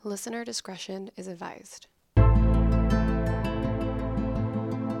Listener discretion is advised.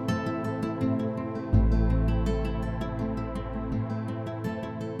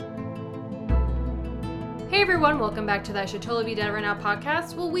 Hey everyone, welcome back to the I Should Totally Be Dead Right Now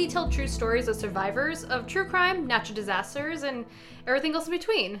podcast. Well, we tell true stories of survivors of true crime, natural disasters, and everything else in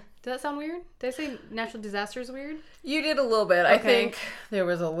between. Did that sound weird? Did I say natural disasters weird? You did a little bit. Okay. I think there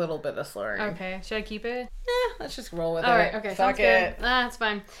was a little bit of slurring. Okay, should I keep it? Let's just roll with it. All right, okay, Fuck sounds it. good. That's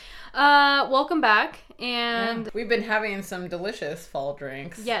fine. Welcome back, and... We've been having some delicious fall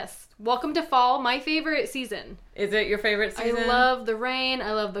drinks. Yes. Welcome to fall, my favorite season. Is it your favorite season? I love the rain,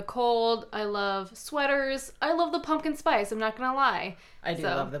 I love the cold, I love sweaters, I love the pumpkin spice, I'm not gonna lie. I do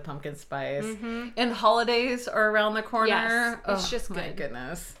love the pumpkin spice. Mm-hmm. And holidays are around the corner. Yes, it's just good. My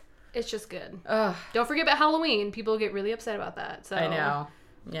goodness. It's just good. Ugh. Don't forget about Halloween. People get really upset about that. So I know.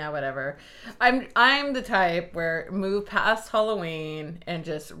 Yeah, whatever. I'm the type where move past Halloween and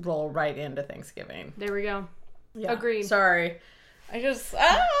just roll right into Thanksgiving. There we go. Yeah. Agreed. Sorry. I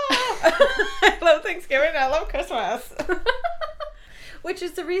love Thanksgiving. I love Christmas. Which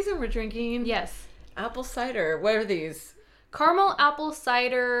is the reason we're drinking. Yes. Apple cider. What are these? Caramel apple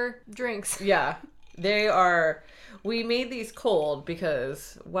cider drinks. Yeah. They are. We made these cold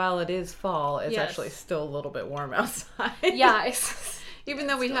because while it is fall, it's actually still a little bit warm outside. Yeah. Even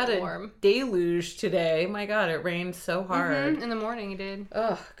though we had a deluge today. My God, it rained so hard. Mm-hmm. In the morning it did.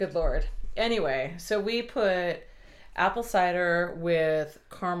 Oh, good Lord. Anyway, so we put apple cider with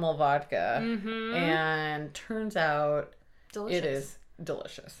caramel vodka. Mm-hmm. And turns out it is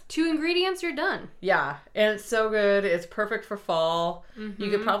delicious. 2 ingredients, you're done. Yeah. And it's so good. It's perfect for fall. Mm-hmm. You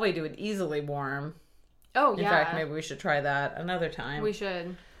could probably do it easily warm. Oh, yeah. In fact, maybe we should try that another time. We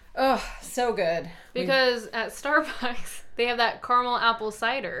should. Oh, so good. Because at Starbucks, they have that caramel apple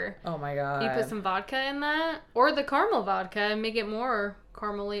cider. Oh, my God. You put some vodka in that, or the caramel vodka, and make it more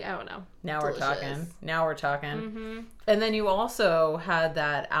caramely. I don't know. Now we're talking. Mm-hmm. And then you also had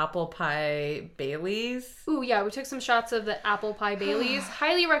that apple pie Baileys. Ooh, yeah. We took some shots of the apple pie Baileys.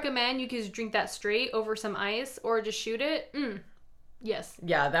 Highly recommend. You can just drink that straight over some ice or just shoot it. Yes.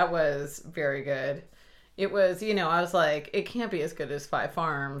 Yeah, that was very good. It was, I was like, it can't be as good as Five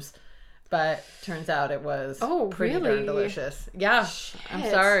Farms. But turns out it was pretty darn delicious. Yeah. Shit. I'm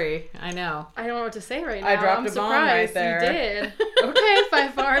sorry. I know. I don't know what to say right now. I dropped a bomb right there. You did. Okay,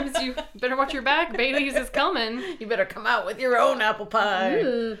 Five Farms. You better watch your back. Bailey's is coming. You better come out with your own apple pie.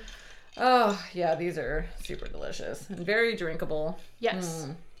 Ooh. Oh, yeah. These are super delicious. And very drinkable. Yes.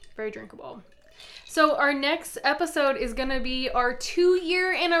 Very drinkable. So our next episode is going to be our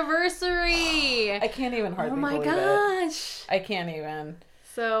 2-year anniversary. I can't even hardly believe it. Oh my gosh. I can't even.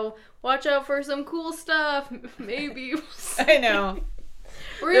 So watch out for some cool stuff. Maybe. I know.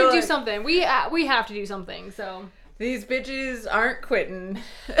 We're going to do something. We have to do something. So these bitches aren't quitting.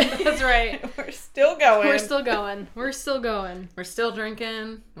 That's right. We're still going. We're still going. We're still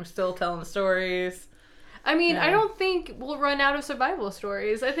drinking. We're still telling stories. I mean, I don't think we'll run out of survival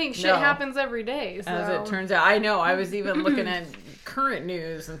stories. I think shit happens every day. So. As it turns out. I know. I was even looking at current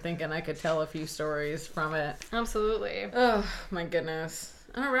news and thinking I could tell a few stories from it. Absolutely. Oh, my goodness.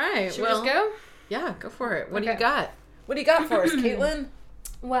 All right. Should we just go? Yeah, go for it. What do you got? What do you got for us, Caitlin?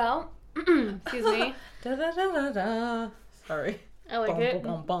 Well, excuse me. Da, da, da, da, da. Sorry. I like it.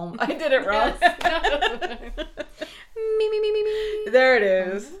 Boom, boom, boom. I did it wrong. Me. There it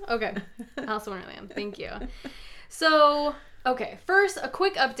is. Okay. Alice in Wonderland. Thank you. So, okay. First, a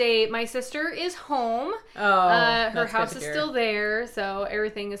quick update. My sister is home. Her house is still there, so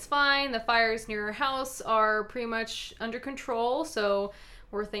everything is fine. The fires near her house are pretty much under control, so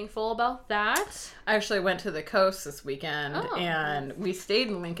we're thankful about that. I actually went to the coast this weekend, and we stayed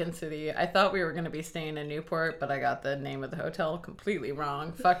in Lincoln City. I thought we were going to be staying in Newport, but I got the name of the hotel completely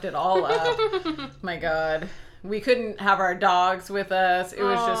wrong. Fucked it all up. My God. We couldn't have our dogs with us. It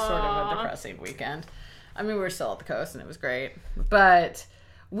was just sort of a depressing weekend. I mean, we were still at the coast, and it was great. But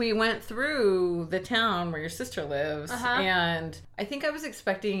we went through the town where your sister lives, and I think I was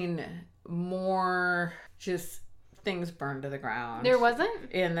expecting more just things burned to the ground. There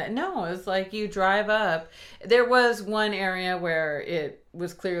wasn't? No, it was like you drive up. There was one area where it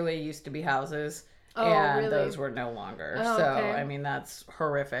was clearly used to be houses, and those were no longer. Okay. I mean, that's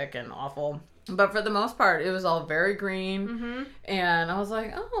horrific and awful. But for the most part, it was all very green, and I was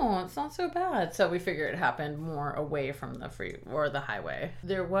like, oh, it's not so bad. So we figured it happened more away from the the highway.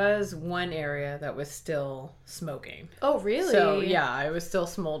 There was one area that was still smoking. Oh, really? So, yeah, it was still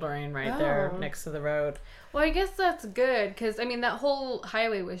smoldering right there next to the road. Well, I guess that's good, because, I mean, that whole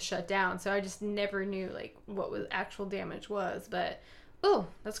highway was shut down, so I just never knew, like, what was actual damage was, but... Oh,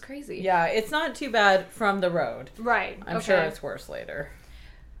 that's crazy. Yeah, it's not too bad from the road. Right. I'm sure it's worse later.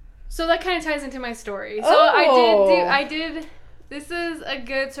 So that kind of ties into my story. So Oh. I did. This is a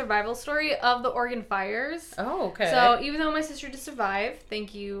good survival story of the Oregon fires. Oh, okay. So even though my sister did survive,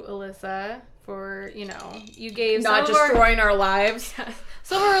 thank you, Alyssa, for, you gave not destroying our lives.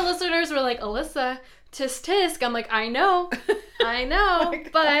 Some of our listeners were like, Alyssa, tisk tisk. I'm like, I know, Oh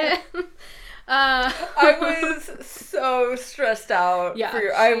but I was so stressed out. Yeah,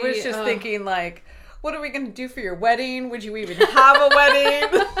 I was just thinking, like, what are we going to do for your wedding? Would you even have a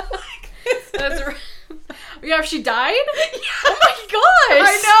wedding? That's right. Yeah, if she died? Yeah. Oh my gosh!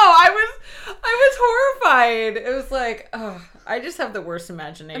 I know. I was horrified. It was like, oh, I just have the worst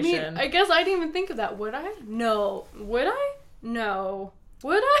imagination. I mean, I guess I didn't even think of that. Would I? No. Would I? No.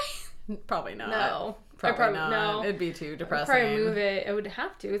 Would I? Probably not. No. Probably not. No. It'd be too depressing. I'd probably move it. I would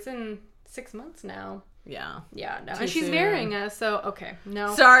have to. It's in 6 months now. Yeah. Yeah, no. Too And she's soon. marrying us, so okay.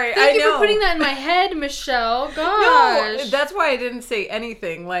 No. Sorry, Thank I you know. for putting that in my head, Michelle. Gosh. No, that's why I didn't say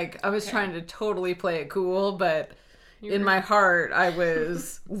anything. Like, I was trying to totally play it cool, but in my heart, I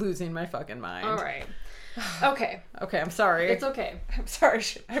was losing my fucking mind. All right. Okay. Okay, I'm sorry. It's okay. I'm sorry.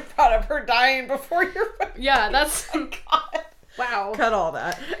 I brought up her dying before your... Yeah, that's... Oh, God. Wow. Cut all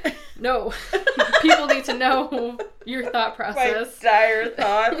that. No. People need to know your thought My process. dire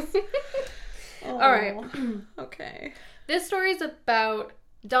thoughts. All right. Okay. This story is about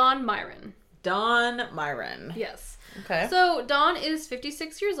Don Myron. Don Myron. Yes. Okay. So Don is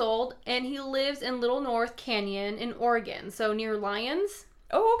 56 years old, and he lives in Little North Canyon in Oregon, so near Lyons.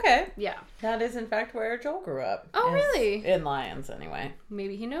 Oh, okay. Yeah. That is, in fact, where Joel grew up. Oh, really? In Lyons, anyway.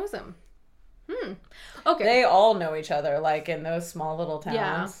 Maybe he knows him. Okay. They all know each other, like, in those small little towns.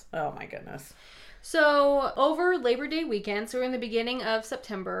 Yeah. Oh, my goodness. So over Labor Day weekend, so we're in the beginning of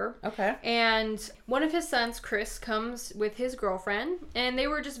September. Okay. And one of his sons, Chris, comes with his girlfriend, and they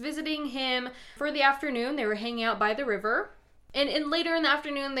were just visiting him for the afternoon. They were hanging out by the river. And later in the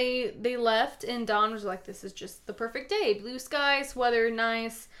afternoon, they left, and Don was like, this is just the perfect day. Blue skies, weather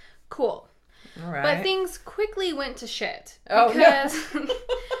nice, cool. All right. But things quickly went to shit. Oh, because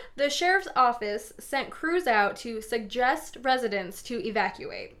the sheriff's office sent crews out to suggest residents to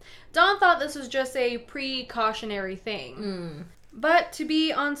evacuate. Don thought this was just a precautionary thing. But to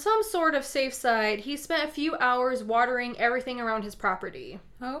be on some sort of safe side, he spent a few hours watering everything around his property.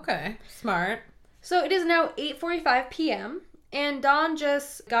 Okay. Smart. So it is now 8:45 p.m., and Don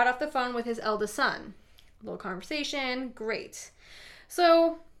just got off the phone with his eldest son. A little conversation, great.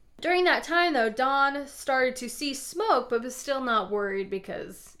 So during that time, though, Don started to see smoke, but was still not worried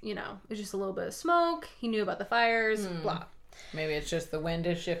because, it was just a little bit of smoke. He knew about the fires, blah. Maybe it's just the wind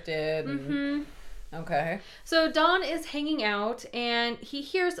has shifted. Mm-hmm. Okay. So Don is hanging out, and he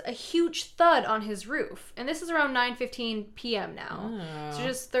hears a huge thud on his roof. And this is around 9:15 p.m. now. Oh. So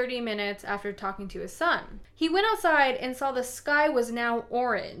just 30 minutes after talking to his son. He went outside and saw the sky was now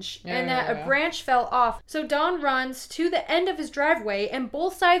orange and that a branch fell off. So Don runs to the end of his driveway, and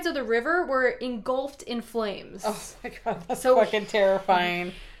both sides of the river were engulfed in flames. Oh my God, that's So fucking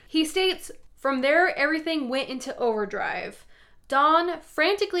terrifying. He states, from there, everything went into overdrive. Don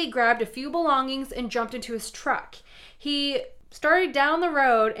frantically grabbed a few belongings and jumped into his truck. He started down the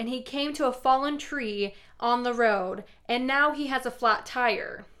road, and he came to a fallen tree on the road, and now he has a flat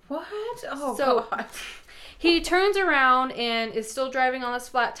tire. What? Oh, So- God. He turns around and is still driving on this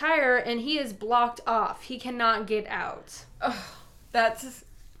flat tire, and he is blocked off. He cannot get out. Oh, that's,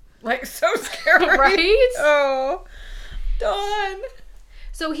 like, so scary. Right? Oh, Don.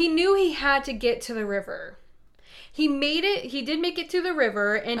 So he knew he had to get to the river. He did make it to the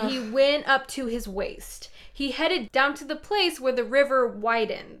river, and he went up to his waist. He headed down to the place where the river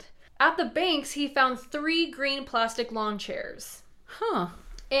widened. At the banks, he found 3 green plastic lawn chairs. Huh.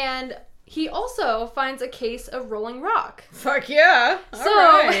 And he also finds a case of Rolling Rock. Fuck yeah. All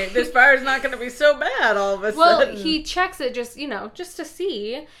right. This fire's not going to be so bad all of a Well, sudden. he checks it just to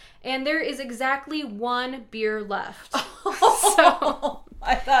see, and there is exactly 1 beer left. So,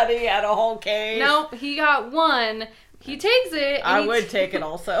 I thought he had a whole case. nope, he got 1. He takes it. And I he would take it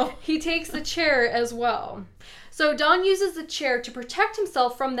also. He takes the chair as well. So Don uses the chair to protect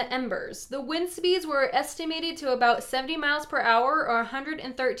himself from the embers. The wind speeds were estimated to about 70 miles per hour or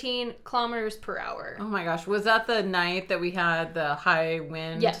 113 kilometers per hour. Oh my gosh. Was that the night that we had the high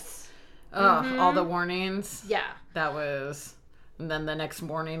wind? Yes. Ugh, all the warnings? Yeah. That was... And then the next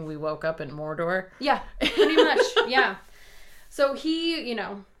morning we woke up in Mordor. Yeah, pretty much. Yeah. So he,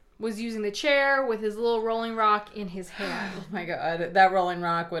 was using the chair with his little Rolling Rock in his hand. Oh my God. That Rolling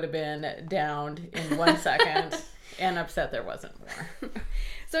Rock would have been downed in 1 second. And upset there wasn't more.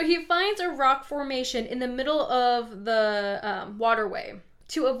 So he finds a rock formation in the middle of the waterway.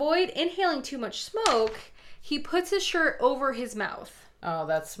 To avoid inhaling too much smoke, he puts his shirt over his mouth. Oh,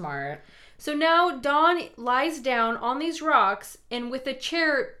 that's smart. So now Don lies down on these rocks and with a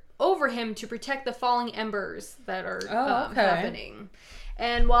chair over him to protect the falling embers that are happening.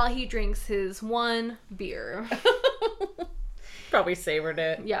 And while he drinks his one beer. Probably savored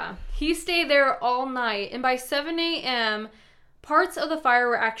it. Yeah. He stayed there all night, and by 7 a.m., parts of the fire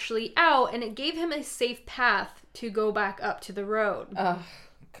were actually out, and it gave him a safe path to go back up to the road. Oh,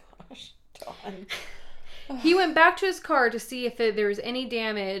 gosh, Don. He went back to his car to see if there was any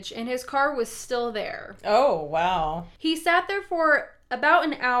damage, and his car was still there. Oh, wow. He sat there for about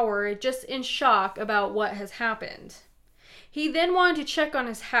an hour, just in shock about what has happened. He then wanted to check on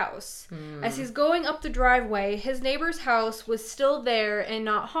his house. As he's going up the driveway, his neighbor's house was still there and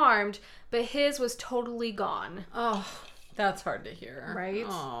not harmed, but his was totally gone. Oh, that's hard to hear. Right?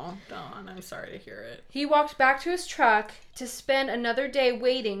 Oh, Don, I'm sorry to hear it. He walked back to his truck to spend another day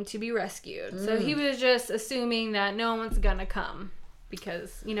waiting to be rescued. So he was just assuming that no one's gonna come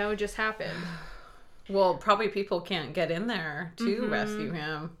because, it just happened. Well, probably people can't get in there to rescue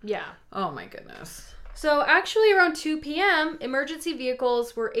him. Yeah. Oh, my goodness. So actually around 2 p.m., emergency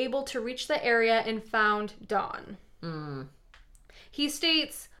vehicles were able to reach the area and found Don. He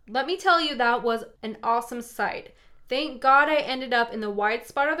states, "Let me tell you, that was an awesome sight. Thank God I ended up in the wide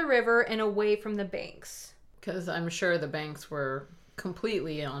spot of the river and away from the banks." Because I'm sure the banks were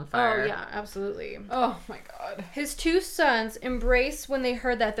completely on fire. Oh, yeah, absolutely. Oh, my God. His two sons embraced when they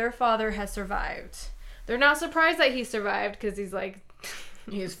heard that their father had survived. They're not surprised that he survived because he's like...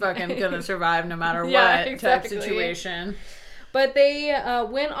 He's fucking gonna survive no matter what type situation. But they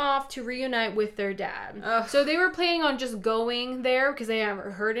went off to reunite with their dad. Ugh. So they were planning on just going there because they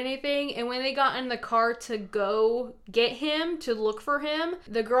haven't heard anything. And when they got in the car to go get him, to look for him,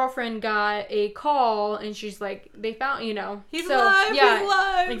 the girlfriend got a call and she's like, they found, He's alive, yeah, he's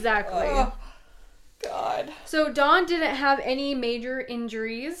alive. Exactly. Oh, God. So Don didn't have any major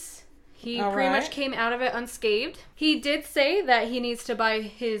injuries. He pretty much came out of it unscathed. He did say that he needs to buy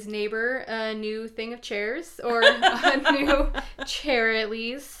his neighbor a new thing of chairs, or a new chair at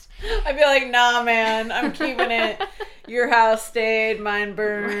least. I'd be like, nah, man, I'm keeping it. Your house stayed, mine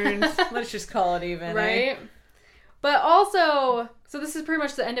burned. Let's just call it even. Right? Eh? But also, so this is pretty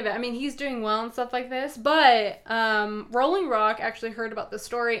much the end of it. I mean, he's doing well and stuff like this, but Rolling Rock actually heard about the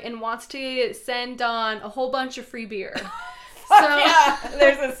story and wants to send Don a whole bunch of free beer. So, yeah,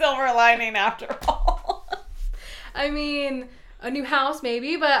 there's a silver lining after all. I mean, a new house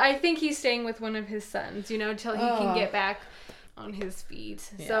maybe, but I think he's staying with one of his sons, till he can get back on his feet.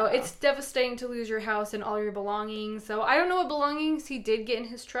 Yeah. So it's devastating to lose your house and all your belongings. So I don't know what belongings he did get in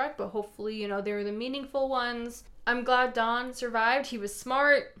his truck, but hopefully, they were the meaningful ones. I'm glad Don survived. He was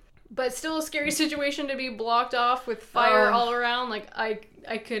smart, but still a scary situation to be blocked off with fire all around. Like,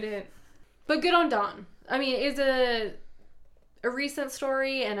 I couldn't. But good on Don. I mean, it's a recent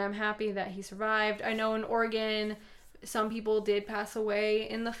story, and I'm happy that he survived. I know in Oregon, some people did pass away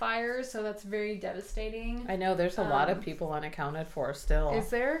in the fires, so that's very devastating. I know there's a lot of people unaccounted for still. Is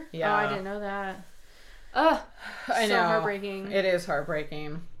there? Yeah. Oh, I didn't know that. Ugh. I know. So heartbreaking. It is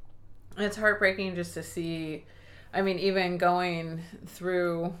heartbreaking. It's heartbreaking just to see, I mean, even going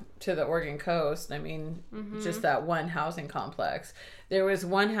through to the Oregon coast, I mean, just that one housing complex. There was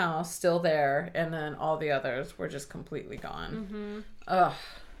one house still there, and then all the others were just completely gone. Ugh.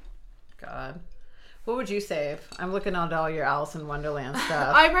 God. What would you save? I'm looking at all your Alice in Wonderland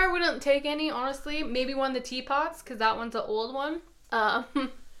stuff. I probably wouldn't take any, honestly. Maybe one of the teapots, because that one's an old one.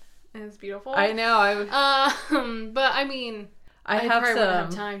 It's beautiful. I know. But I mean, I have wouldn't have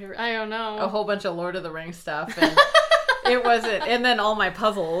time to. I don't know. A whole bunch of Lord of the Rings stuff, and it wasn't. And then all my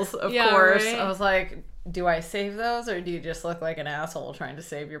puzzles, of course. Right? I was like, do I save those, or do you just look like an asshole trying to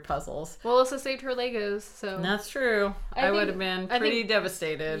save your puzzles? Well, Alyssa saved her Legos, so that's true. I would have been pretty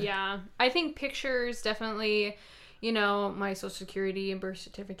devastated. Yeah, I think pictures definitely. My social security and birth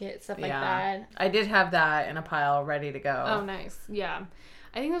certificate, stuff like that. I did have that in a pile ready to go. Oh, nice. Yeah.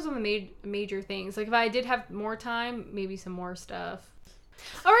 I think those are the major things. Like, if I did have more time, maybe some more stuff.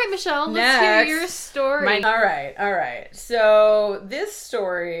 All right, Michelle, let's hear your story. All right. So this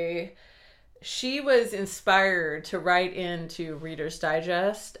story, she was inspired to write into Reader's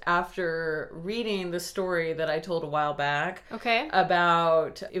Digest after reading the story that I told a while back. Okay.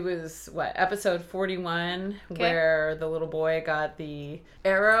 About, it was, episode 41, where the little boy got the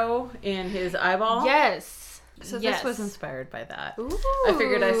arrow in his eyeball? Yes. So this was inspired by that. Ooh. I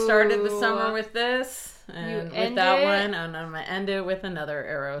figured I started the summer with this, and with that one, and I'm going to end it with another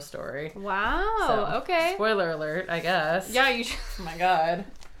arrow story. Wow. So, okay. Spoiler alert, I guess. Yeah, you Oh my God.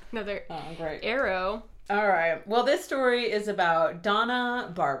 Another great arrow. All right. Well, this story is about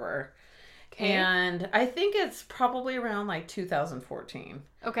Donna Barber. Okay. And I think it's probably around like 2014.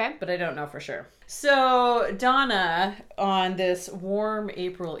 Okay. But I don't know for sure. So Donna, on this warm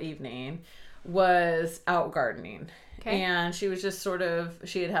April evening, was out gardening. Okay. And she was just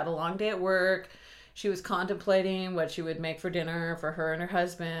she had had a long day at work. She was contemplating what she would make for dinner for her and her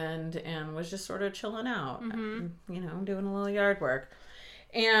husband, and was just sort of chilling out, doing a little yard work.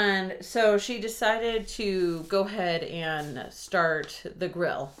 And so she decided to go ahead and start the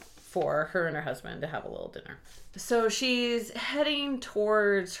grill for her and her husband to have a little dinner. So she's heading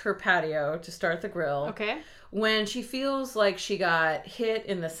towards her patio to start the grill. Okay. When she feels like she got hit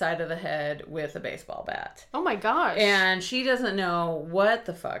in the side of the head with a baseball bat. Oh my gosh. And she doesn't know what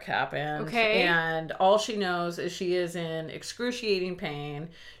the fuck happened. Okay. And all she knows is she is in excruciating pain.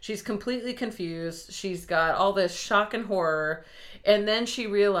 She's completely confused. She's got all this shock and horror. And then she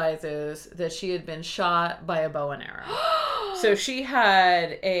realizes that she had been shot by a bow and arrow. So she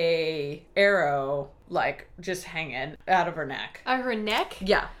had a arrow, like, just hanging out of her neck. Out of her neck?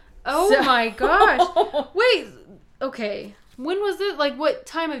 Yeah. Oh my gosh. Wait, okay. When was it? Like, what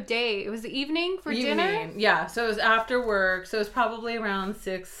time of day? It was the evening for dinner? Yeah, so it was after work. So it was probably around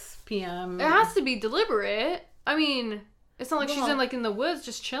 6 p.m. It has to be deliberate. I mean, it's not like she's in the woods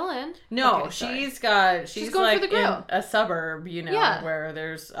just chilling. No, okay, she's going like for the grill. In a suburb, where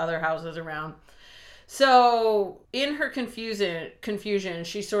there's other houses around. So in her confusion,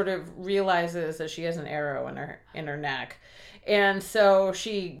 she sort of realizes that she has an arrow in her neck. And so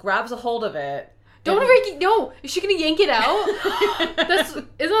she grabs a hold of it. No, is she gonna yank it out? Isn't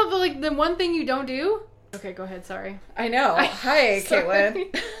that the one thing you don't do? Okay, go ahead, sorry. I know. Hi,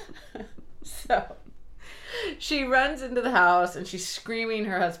 Caitlin. So she runs into the house and she's screaming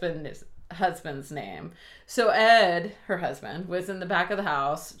her husband's name. So Ed, her husband, was in the back of the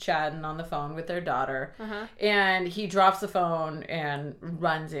house chatting on the phone with their daughter. Uh-huh. And he drops the phone and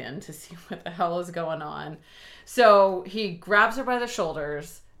runs in to see what the hell is going on. So he grabs her by the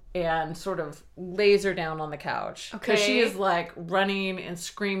shoulders and sort of lays her down on the couch. Because she is like running and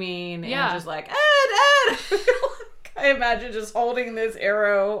screaming and just like, Ed! I imagine just holding this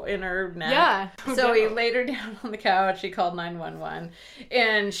arrow in her neck. Yeah. So he laid her down on the couch. He called 911.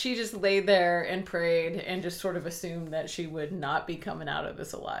 And she just laid there and prayed and just sort of assumed that she would not be coming out of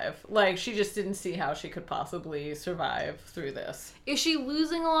this alive. Like, she just didn't see how she could possibly survive through this. Is she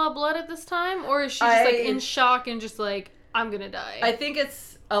losing a lot of blood at this time? Or is she just in shock and just like, I'm gonna die? I think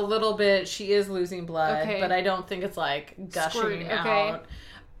it's a little bit, she is losing blood, but I don't think it's like gushing out.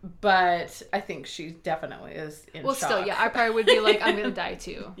 But I think she definitely is in shock. Well, still, yeah, I probably would be like, I'm gonna die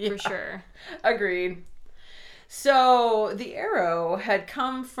too, for sure. Agreed. So the arrow had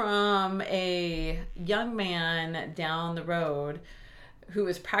come from a young man down the road who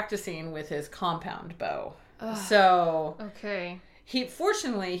was practicing with his compound bow. Ugh. So okay. He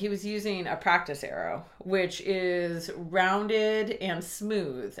was using a practice arrow, which is rounded and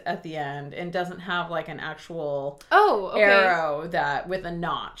smooth at the end and doesn't have like an actual arrow that with a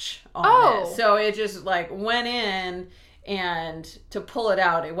notch on it. So it just like went in, and to pull it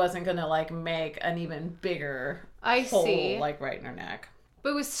out, it wasn't going to like make an even bigger hole like right in her neck.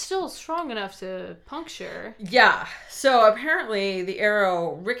 But it was still strong enough to puncture. Yeah. So apparently the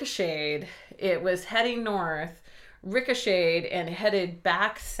arrow ricocheted. It was heading north, ricocheted, and headed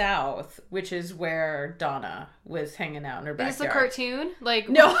back south, which is where Donna was hanging out in her backyard. Is this a cartoon? Like,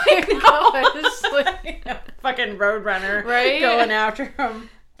 no, it's like fucking Roadrunner going after him.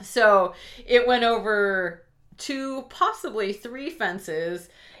 So it went over 2, possibly 3 fences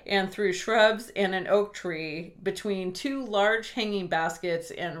and through shrubs and an oak tree between 2 large hanging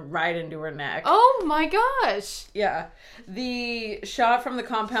baskets and right into her neck. Oh my gosh. Yeah. The shot from the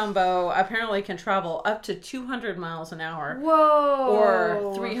compound bow apparently can travel up to 200 miles an hour. Whoa.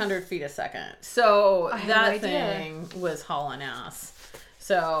 Or 300 feet a second. So that thing was hauling ass.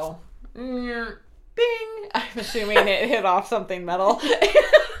 So, bing. I'm assuming it hit off something metal.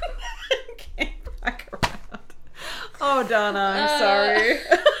 Came back around. Oh, Donna, I'm sorry.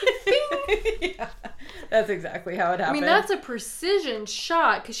 Yeah, that's exactly how it happened. I mean, that's a precision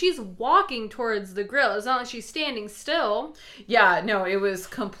shot because she's walking towards the grill. It's not like she's standing still. Yeah, no, it was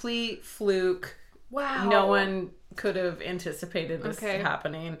complete fluke. Wow. No one could have anticipated this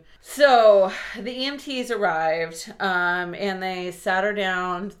happening. So the EMTs arrived and they sat her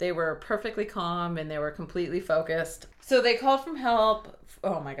down. They were perfectly calm and they were completely focused. So they called for help.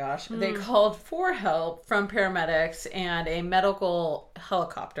 Oh my gosh. They called for help from paramedics, and a medical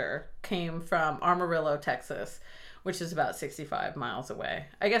helicopter came from Amarillo, Texas, which is about 65 miles away.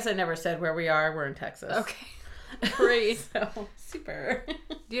 I guess I never said where we are. We're in Texas. Okay. Great. So, super.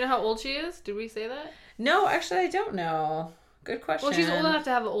 Do you know how old she is? Did we say that? No, actually, I don't know. Good question. Well, she's old enough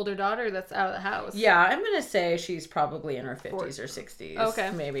to have an older daughter that's out of the house. Yeah, I'm going to say she's probably in her 50s or 60s. Okay.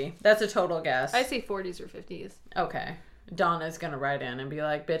 Maybe. That's a total guess. I say 40s or 50s. Okay. Donna's going to write in and be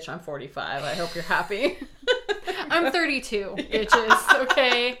like, bitch, I'm 45. I hope you're happy. I'm 32, bitches.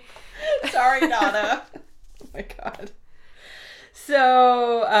 Okay. Sorry, Donna. Oh my God.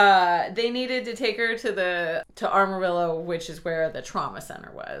 So they needed to take her to Amarillo, which is where the trauma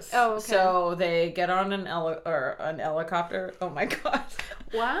center was. Oh, okay. So they get on an helicopter. Oh my God!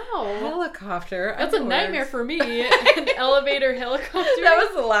 Wow, helicopter. That's a nightmare for me. An elevator helicopter. That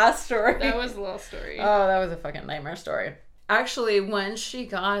was the last story. That was the last story. Oh, that was a fucking nightmare story. Actually, when she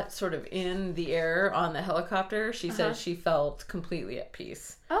got sort of in the air on the helicopter, she said she felt completely at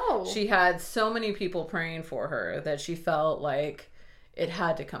peace. Oh. She had so many people praying for her that she felt like it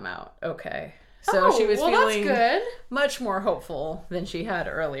had to come out. Okay. So she was feeling that's good. Much more hopeful than she had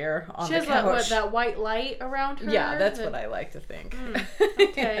earlier on the couch. She has that white light around her? Yeah, that's what I like to think.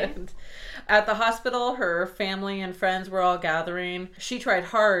 Okay. At the hospital, her family and friends were all gathering. She tried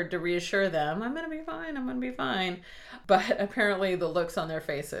hard to reassure them, I'm going to be fine, I'm going to be fine. But apparently the looks on their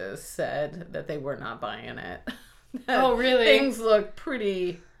faces said that they were not buying it. Oh, really? Things looked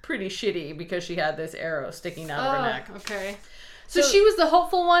pretty shitty because she had this arrow sticking out of her neck. Okay. So she was the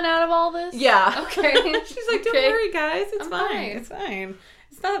hopeful one out of all this? Yeah. Okay. She's like, don't worry, guys. It's fine. fine. It's fine.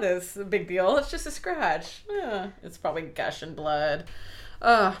 It's not this big deal. It's just a scratch. It's probably gushing blood.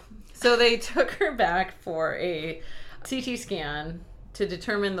 So they took her back for a CT scan to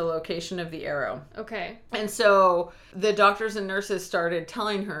determine the location of the arrow. Okay. And so the doctors and nurses started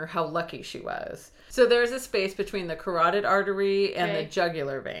telling her how lucky she was. So there's a space between the carotid artery and the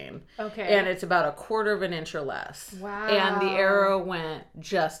jugular vein. Okay. And it's about 1/4 of an inch or less. Wow. And the arrow went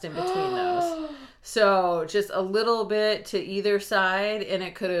just in between those. So just a little bit to either side, and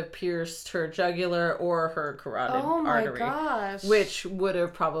it could have pierced her jugular or her carotid artery. Oh my gosh. Which would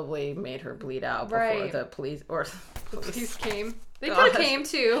have probably made her bleed out before the police came. They could have came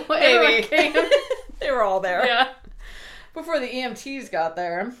too. Maybe. Came. They were all there. Yeah. Before the EMTs got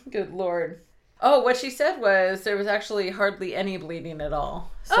there. Good Lord. Oh, what she said was there was actually hardly any bleeding at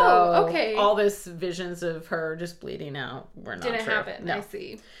all. So okay. All this visions of her just bleeding out were not Didn't true. happen. No. I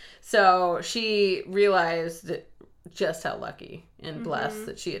see. So she realized just how lucky and blessed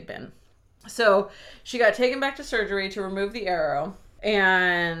that she had been. So she got taken back to surgery to remove the arrow.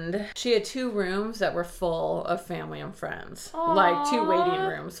 And she had 2 rooms that were full of family and friends. Aww. Like 2 waiting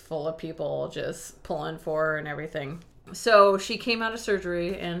rooms full of people just pulling for her and everything. So she came out of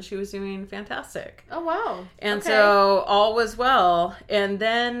surgery and she was doing fantastic. Oh, wow. And so all was well. And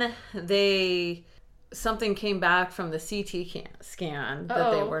then something came back from the CT scan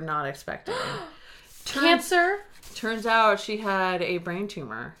that they were not expecting. Cancer? Turns out she had a brain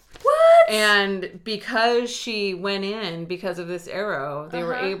tumor. What? And because she went in because of this arrow, they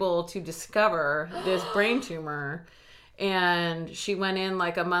were able to discover this brain tumor. And she went in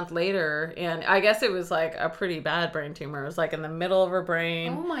like a month later, and I guess it was like a pretty bad brain tumor. It was like in the middle of her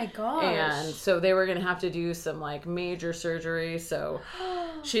brain. Oh my gosh. And so they were going to have to do some like major surgery. So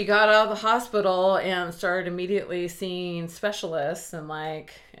she got out of the hospital and started immediately seeing specialists and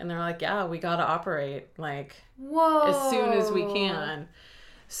they're like, yeah, we got to operate like as soon as we can.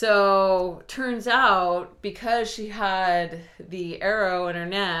 So turns out because she had the arrow in her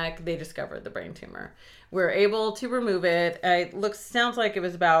neck, they discovered the brain tumor. We're able to remove it. It sounds like it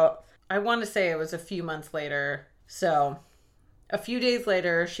was about, I want to say it was a few months later. So a few days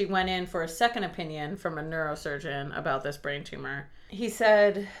later, she went in for a second opinion from a neurosurgeon about this brain tumor. He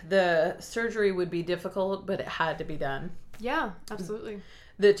said the surgery would be difficult, but it had to be done. Yeah, absolutely.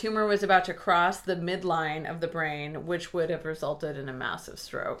 The tumor was about to cross the midline of the brain, which would have resulted in a massive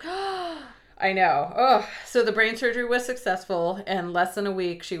stroke. I know. Oh, so the brain surgery was successful, and less than a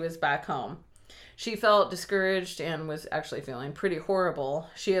week, she was back home. She felt discouraged and was actually feeling pretty horrible.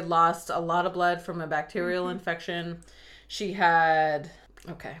 She had lost a lot of blood from a bacterial infection. She had...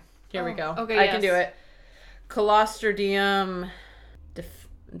 Okay, here we go. Okay, I can do it. Clostridium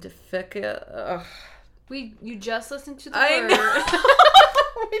difficile. You just listened to the word. I know.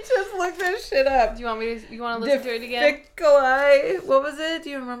 We just looked this shit up. Do you want to listen to it again? Difficile. What was it? Do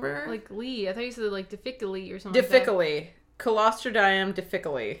you remember? Like Lee. I thought you said like difficile or something. Difficile. Clostridium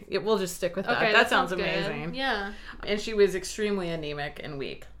difficile. We'll just stick with that. Okay, that sounds amazing. Good. Yeah. And she was extremely anemic and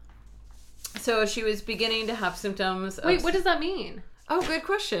weak. So she was beginning to have symptoms of... Wait, what does that mean? Oh, good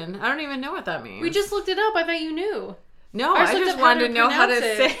question. I don't even know what that means. We just looked it up. I thought you knew. No, I just wanted to know how to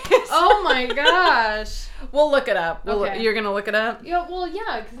say it. Oh my gosh. We'll look it up. Okay. You're going to look it up? Yeah, well,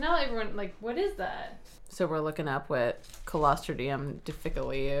 yeah, because now everyone, what is that? So we're looking up what Clostridium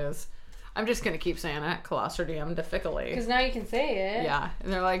difficile is. I'm just going to keep saying it. Clostridium difficile. Because now you can say it. Yeah.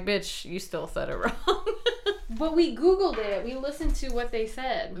 And they're like, bitch, you still said it wrong. But we Googled it. We listened to what they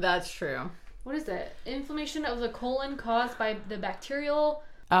said. That's true. What is it? Inflammation of the colon caused by the bacterial...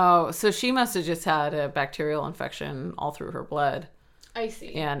 Oh, so she must have just had a bacterial infection all through her blood. I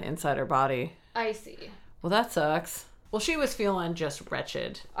see. And inside her body. I see. Well, that sucks. Well, she was feeling just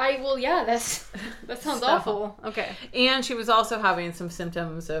wretched. That sounds awful. Okay. And she was also having some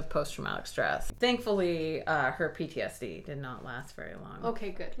symptoms of post-traumatic stress. Thankfully, her PTSD did not last very long.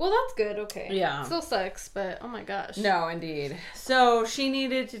 Okay, good. Well, that's good. Okay. Yeah. Still sucks, but oh my gosh. No, indeed. So she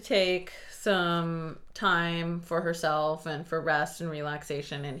needed to take some time for herself and for rest and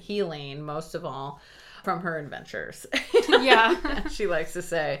relaxation and healing, most of all, from her adventures. Yeah. She likes to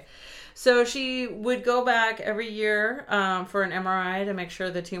say. So she would go back every year for an MRI to make sure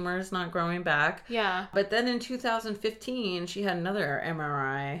the tumor is not growing back. Yeah. But then in 2015, she had another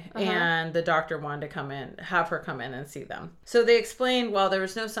MRI and the doctor wanted to have her come in and see them. So they explained while there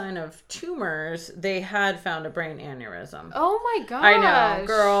was no sign of tumors, they had found a brain aneurysm. Oh my gosh. I know,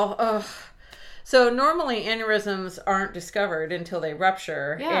 girl. Ugh. So normally aneurysms aren't discovered until they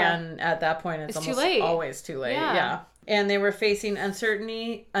rupture. Yeah. And at that point, it's almost always too late. Yeah. And they were facing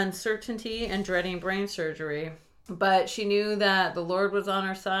uncertainty and dreading brain surgery. But she knew that the Lord was on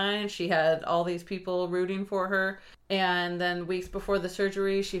her side. She had all these people rooting for her. And then weeks before the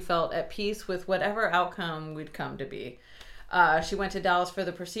surgery, she felt at peace with whatever outcome would come to be. She went to Dallas for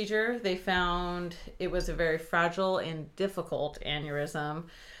the procedure. They found it was a very fragile and difficult aneurysm,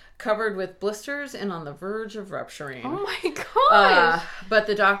 covered with blisters and on the verge of rupturing. Oh my gosh! But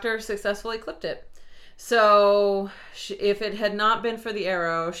the doctor successfully clipped it. So if it had not been for the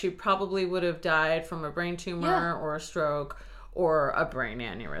arrow, she probably would have died from a brain tumor or a stroke or a brain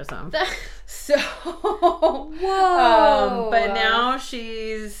aneurysm. So, whoa! But now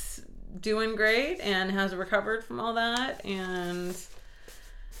she's doing great and has recovered from all that, and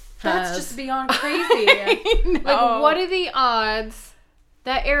that's just beyond crazy. Like, what are the odds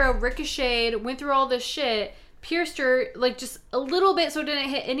that arrow ricocheted, went through all this shit, pierced her like just a little bit so it didn't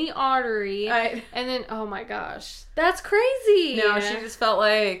hit any artery, and then oh my gosh, that's crazy. No, she just felt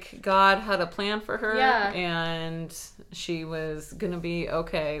like God had a plan for her, and she was gonna be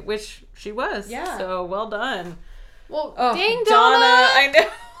okay, which she was. Yeah. So well done. Well, dang, Donna. I know.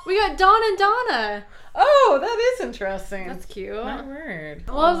 We got Dawn and Donna. Oh, that is interesting. That's cute. My word.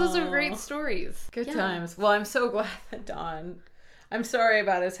 Well, those are great stories. Good times. Well, I'm so glad that Dawn. I'm sorry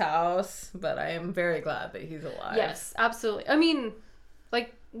about his house, but I am very glad that he's alive. Yes, absolutely. I mean,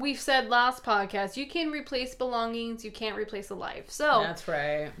 like we've said last podcast, you can replace belongings, you can't replace a life. So that's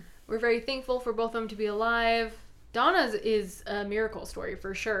right. We're very thankful for both of them to be alive. Donna's is a miracle story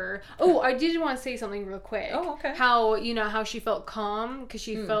for sure. Oh, I did want to say something real quick. Oh, okay. How she felt calm because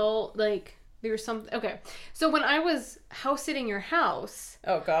she felt like there was something. Okay, so when I was house sitting your house,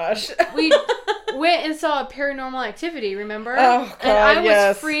 oh gosh, we went and saw Paranormal Activity. Remember? Oh god, and I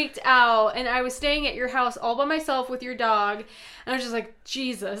was freaked out, and I was staying at your house all by myself with your dog, and I was just like,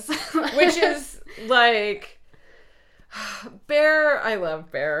 Jesus. Which is like Bear. I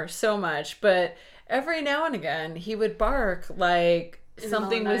love Bear so much, but every now and again he would bark like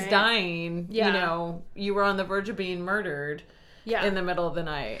something was dying. Yeah. You know, you were on the verge of being murdered. Yeah. In the middle of the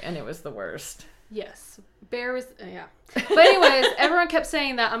night, and it was the worst. Yes. Bear was, yeah. But anyways, everyone kept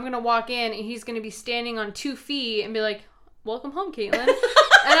saying that I'm going to walk in and he's going to be standing on 2 feet and be like, welcome home, Caitlin. And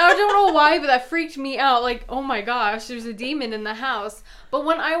I don't know why, but that freaked me out. Like, oh my gosh, there's a demon in the house. But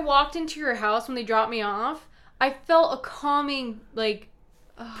when I walked into your house, when they dropped me off, I felt a calming, like,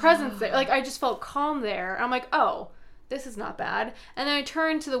 presence there. Like, I just felt calm there. I'm like, oh, this is not bad. And then I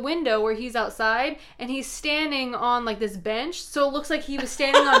turned to the window where he's outside and he's standing on like this bench. So it looks like he was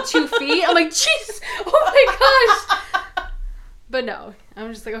standing on 2 feet. I'm like, Jesus, oh my gosh. But no,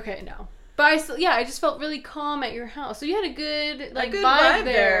 I'm just like, okay, no. But I just felt really calm at your house. So you had a good vibe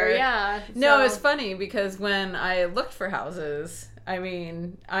there. Yeah. No, it's funny because when I looked for houses, I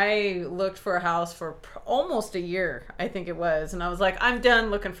mean, I looked for a house for almost a year, I think it was. And I was like, I'm done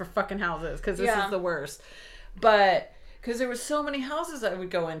looking for fucking houses because this is the worst. But because there were so many houses I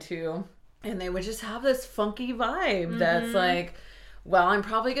would go into, and they would just have this funky vibe that's like, well, I'm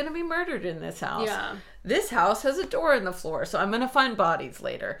probably going to be murdered in this house. Yeah. This house has a door in the floor, so I'm going to find bodies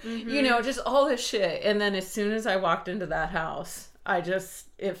later. You know, just all this shit. And then as soon as I walked into that house,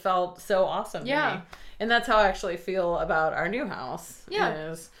 it felt so awesome to me. And that's how I actually feel about our new house.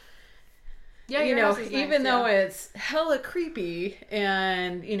 Yeah. Yeah, you know, even though it's hella creepy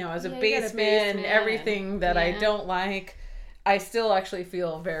and, you know, as a basement and everything that I don't like, I still actually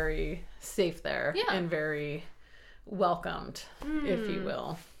feel very safe there and very welcomed, if you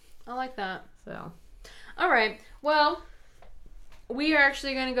will. I like that. So, all right. Well, we are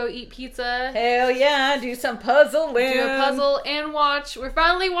actually going to go eat pizza. Hell yeah, do some puzzling. Do a puzzle and watch. We're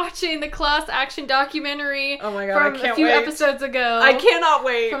finally watching the Class Action documentary. Oh my God, from I can't a few wait. episodes ago. I cannot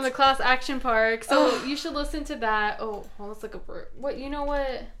wait. From the Class Action Park. So you should listen to that. Oh, well, let's look up what you know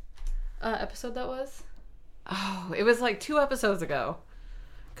what episode that was? Oh, it was like 2 episodes ago.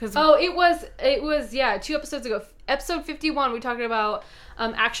 It was 2 episodes ago. Episode 51 we talked about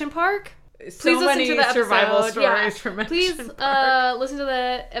Action Park. Please listen to the survival episode. stories from Action Please Park. listen to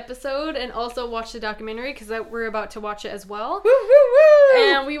the episode and also watch the documentary because we're about to watch it as well. Woo, woo, woo.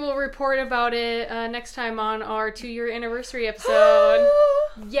 And we will report about it next time on our 2-year anniversary episode.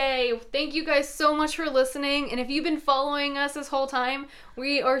 Yay! Thank you guys so much for listening. And if you've been following us this whole time,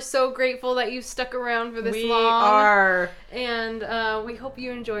 we are so grateful that you stuck around for this long. We are. And we hope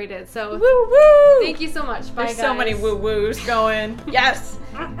you enjoyed it. So Woo woo! thank you so much. Bye, There's guys. so many woo woos going. Yes!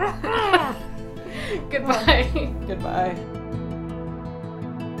 Goodbye. Goodbye.